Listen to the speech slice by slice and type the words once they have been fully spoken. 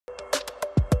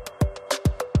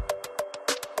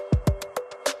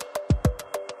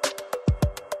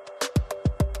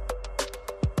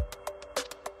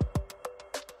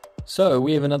So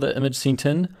we have another image sent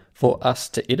in for us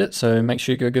to edit, so make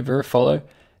sure you go give her a follow.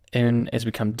 And as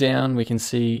we come down, we can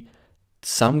see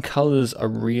some colors are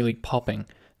really popping.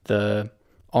 The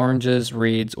oranges,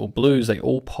 reds, or blues, they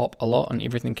all pop a lot, and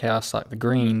everything else, like the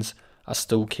greens, are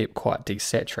still kept quite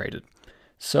desaturated.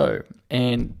 So,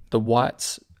 and the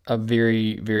whites are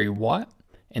very, very white,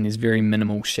 and there's very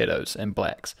minimal shadows and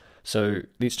blacks. So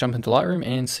let's jump into Lightroom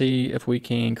and see if we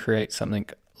can create something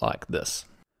like this.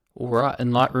 Alright,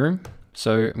 in Lightroom,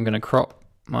 so I'm going to crop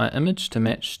my image to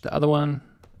match the other one.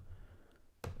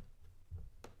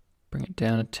 Bring it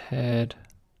down a tad.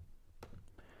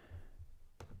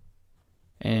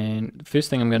 And the first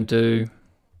thing I'm going to do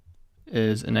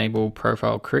is enable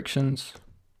profile corrections.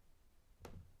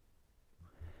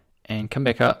 And come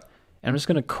back up. And I'm just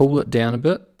going to cool it down a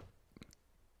bit.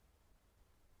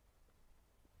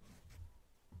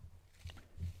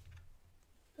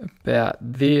 About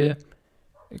there.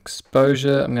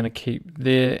 Exposure, I'm going to keep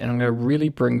there, and I'm going to really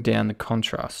bring down the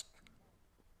contrast.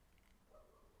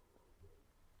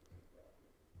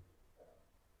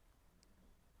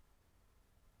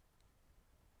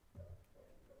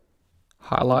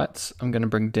 Highlights, I'm going to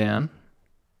bring down.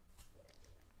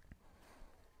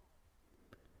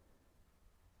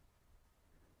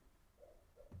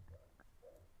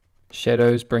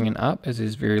 Shadows, bringing up, as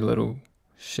there's very little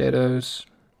shadows.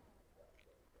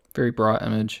 Very bright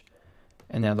image.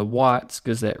 And now the whites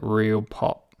gives that real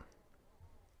pop.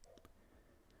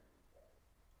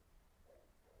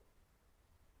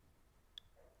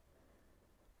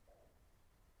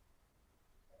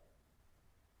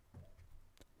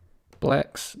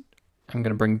 Blacks, I'm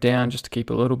going to bring down just to keep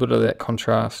a little bit of that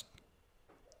contrast.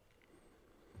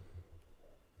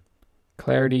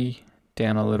 Clarity,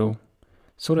 down a little.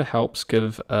 Sort of helps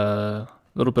give a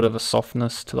little bit of a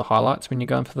softness to the highlights when you're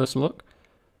going for this look.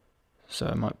 So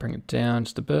I might bring it down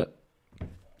just a bit.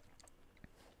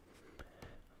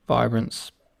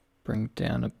 Vibrance, bring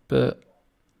down a bit.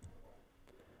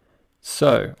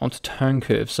 So onto tone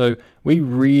curve. So we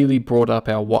really brought up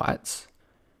our whites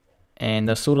and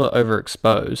they're sort of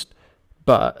overexposed.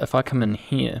 But if I come in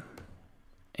here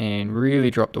and really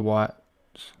drop the whites,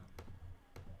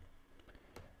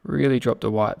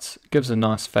 it gives a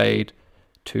nice fade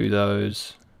to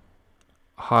those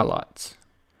highlights.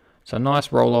 So a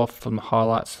nice roll off from the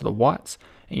highlights to the whites,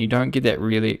 and you don't get that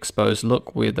really exposed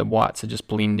look where the whites are just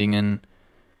blending in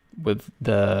with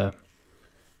the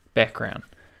background.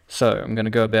 So I'm going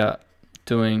to go about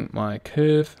doing my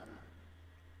curve,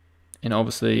 and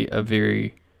obviously a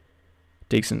very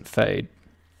decent fade.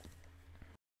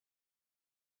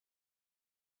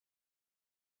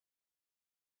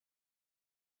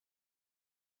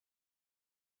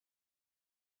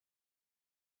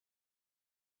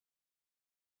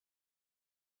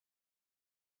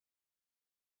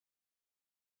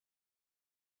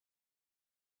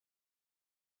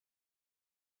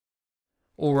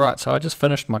 Alright, so I just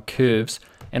finished my curves,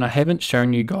 and I haven't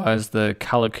shown you guys the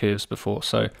color curves before,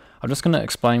 so I'm just going to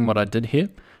explain what I did here.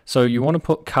 So you want to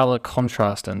put color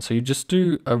contrast in, so you just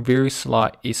do a very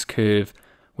slight S curve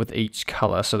with each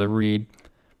color, so the red,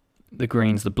 the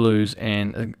greens, the blues,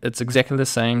 and it's exactly the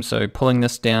same. So pulling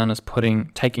this down is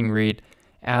taking red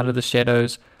out of the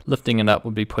shadows, lifting it up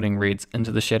would be putting reds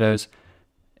into the shadows,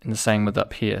 and the same with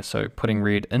up here, so putting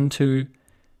red into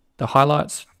the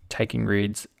highlights, taking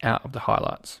reds out of the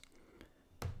highlights.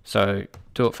 So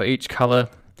do it for each color.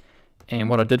 And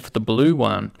what I did for the blue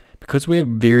one, because we have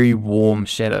very warm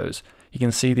shadows, you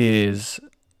can see there's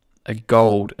a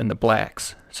gold in the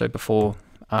blacks. So before,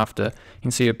 after, you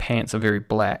can see her pants are very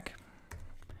black.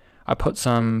 I put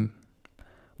some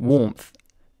warmth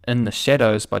in the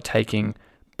shadows by taking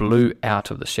blue out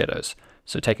of the shadows.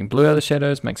 So taking blue out of the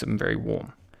shadows makes it very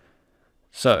warm.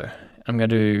 So I'm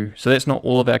going to do, so that's not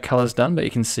all of our colors done, but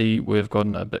you can see we've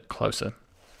gotten a bit closer.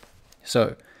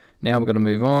 So now we're going to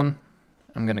move on.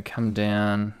 I'm going to come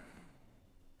down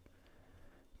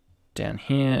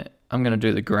here. I'm going to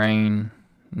do the grain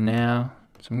now.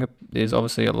 So there's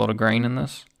obviously a lot of grain in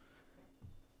this.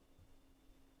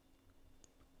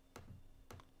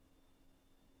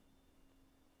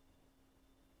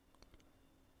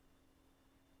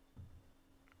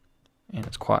 And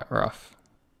it's quite rough.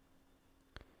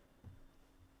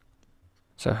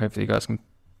 So hopefully you guys can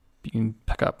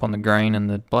pick up on the grain and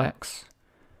the blacks.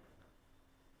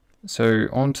 So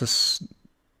on to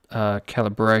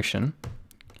calibration.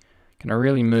 Can I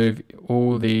really move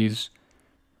all these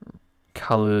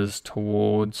colors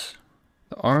towards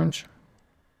the orange?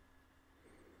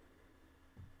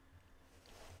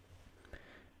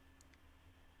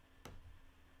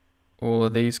 All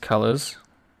of these colors.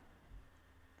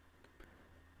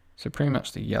 So pretty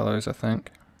much the yellows, I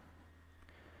think.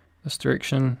 this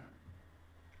direction.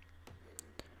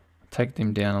 Take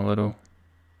them down a little.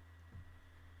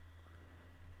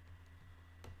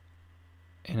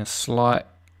 And a slight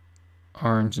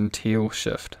orange and teal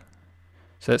shift.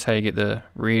 So that's how you get the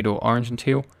red or orange and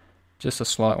teal. Just a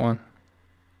slight one.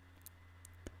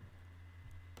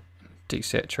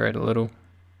 Desaturate a little.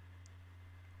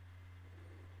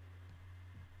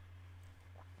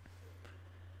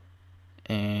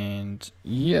 And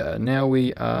yeah, now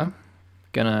we are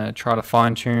gonna try to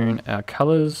fine tune our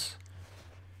colors.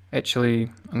 Actually,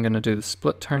 I'm gonna do the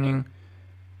split toning.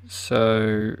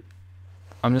 So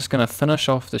I'm just gonna finish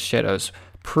off the shadows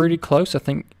pretty close. I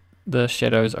think the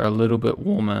shadows are a little bit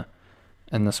warmer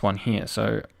in this one here.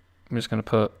 So I'm just gonna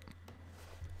put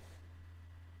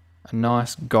a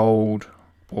nice gold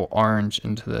or orange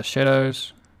into the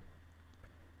shadows.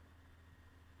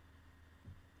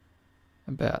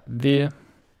 About there.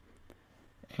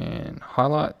 And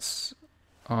highlights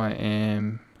I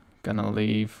am gonna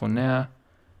leave for now.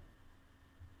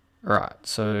 Right,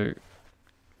 so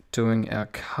doing our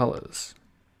colors.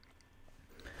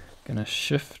 Gonna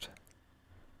shift.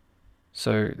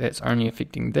 So that's only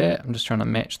affecting that. I'm just trying to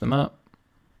match them up.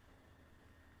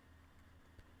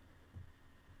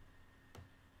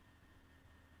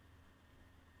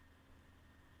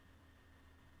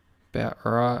 About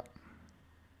right.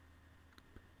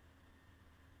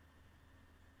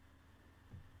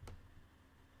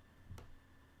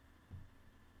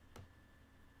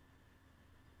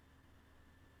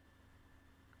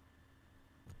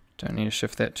 Don't need to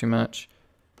shift that too much.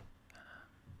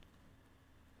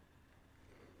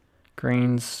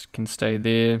 Greens can stay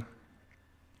there.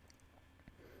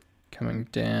 Coming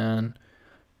down.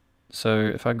 So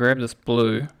if I grab this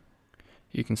blue,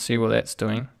 you can see what that's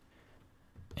doing.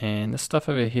 And this stuff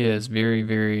over here is very,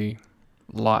 very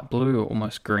light blue or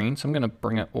almost green. So I'm going to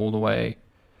bring it all the way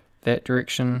that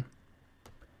direction.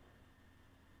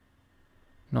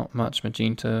 Not much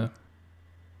magenta.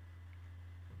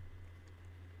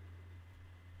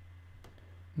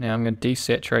 Now I'm going to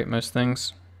desaturate most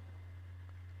things.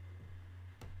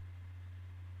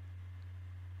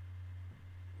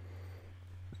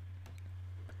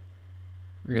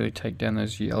 Really take down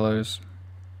those yellows.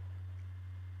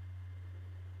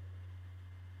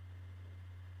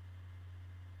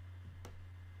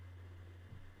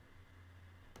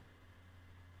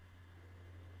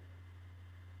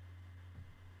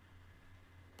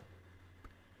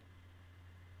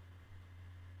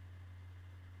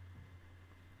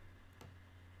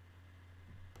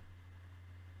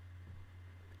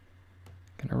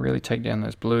 Gonna really take down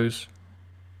those blues.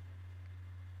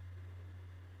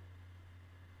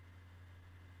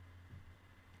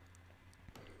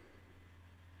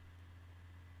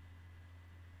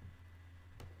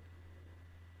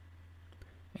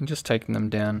 And just taking them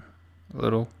down a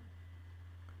little.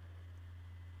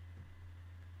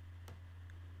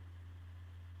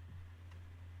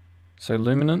 So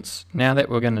luminance, now that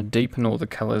we're going to deepen all the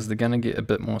colors, they're going to get a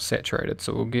bit more saturated.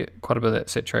 So we'll get quite a bit of that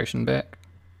saturation back.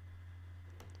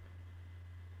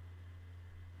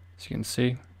 As you can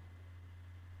see.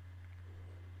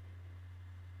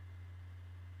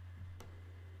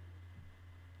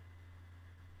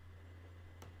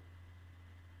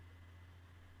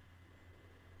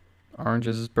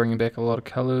 Oranges is bringing back a lot of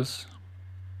colors.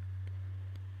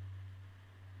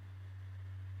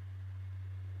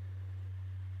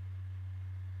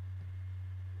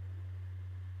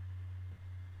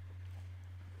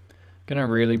 Gonna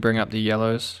really bring up the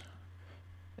yellows,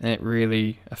 and it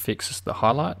really affects the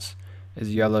highlights,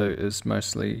 as yellow is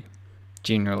mostly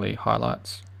generally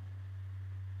highlights.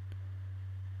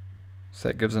 So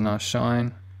that gives a nice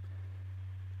shine.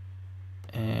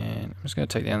 And I'm just going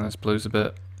to take down those blues a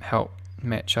bit, help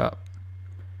match up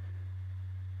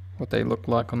what they look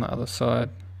like on the other side.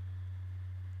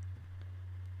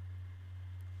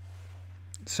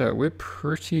 So we're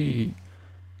pretty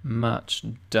much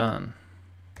done.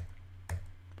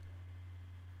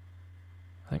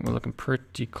 I think we're looking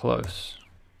pretty close.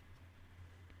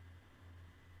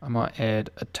 I might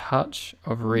add a touch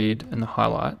of red in the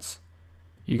highlights.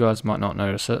 You guys might not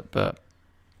notice it, but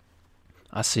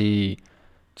I see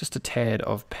just a tad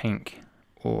of pink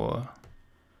or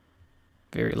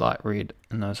very light red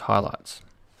in those highlights.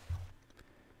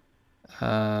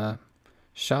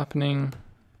 Sharpening,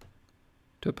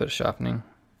 do a bit of sharpening.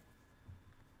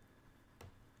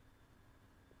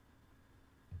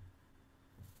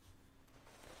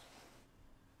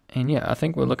 And yeah, I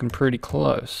think we're looking pretty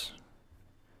close.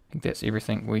 I think that's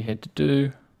everything we had to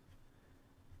do.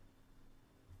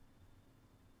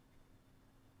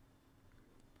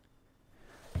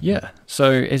 Yeah,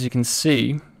 so as you can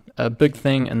see, a big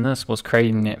thing in this was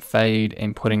creating that fade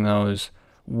and putting those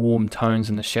warm tones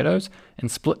in the shadows, and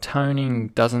split toning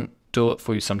doesn't do it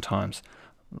for you sometimes.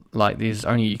 Like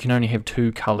you can only have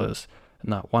 2 colors,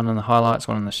 one in the highlights,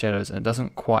 one in the shadows, and it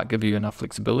doesn't quite give you enough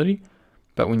flexibility.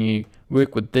 But when you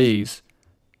work with these,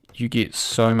 you get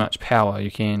so much power.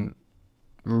 You can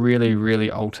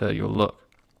really alter your look.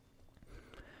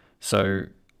 So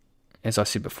as I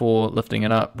said before, lifting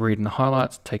it up, red in the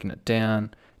highlights, taking it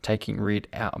down, taking red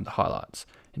out of the highlights,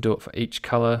 and do it for each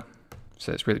color.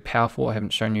 So it's really powerful. I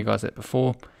haven't shown you guys that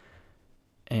before.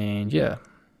 And yeah,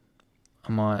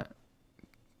 I might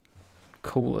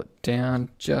cool it down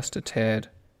just a tad.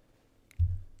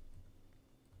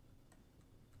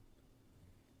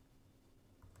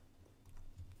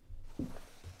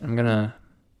 I'm gonna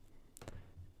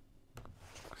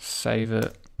save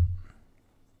it.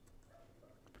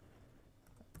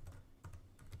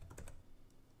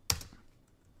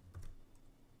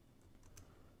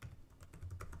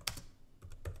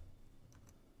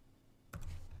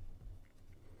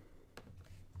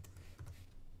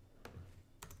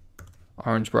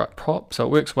 Orange bright pop, so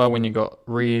it works well when you got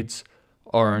reds,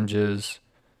 oranges,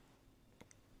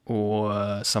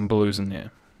 or some blues in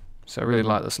there. So I really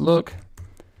like this look.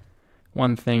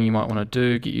 One thing you might want to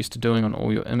do, get used to doing on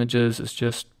all your images, is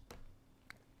just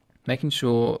making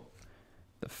sure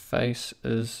the face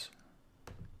is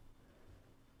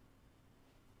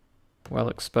well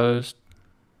exposed.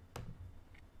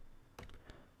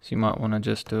 So you might want to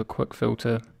just do a quick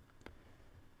filter.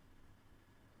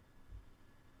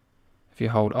 If you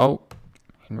hold Alt,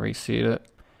 you can reset it,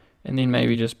 and then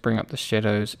maybe just bring up the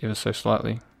shadows ever so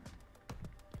slightly.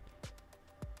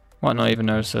 Might not even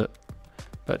notice it,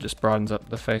 but it just brightens up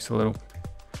the face a little.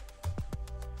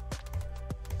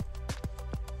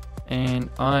 And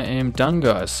I am done,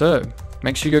 guys. So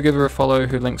make sure you go give her a follow.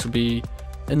 Her links will be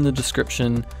in the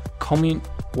description. Comment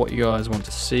what you guys want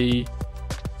to see,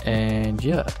 and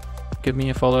yeah, give me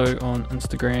a follow on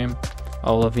Instagram.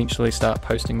 I'll eventually start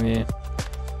posting there.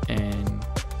 And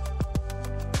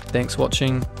thanks for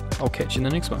watching. I'll catch you in the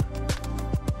next one.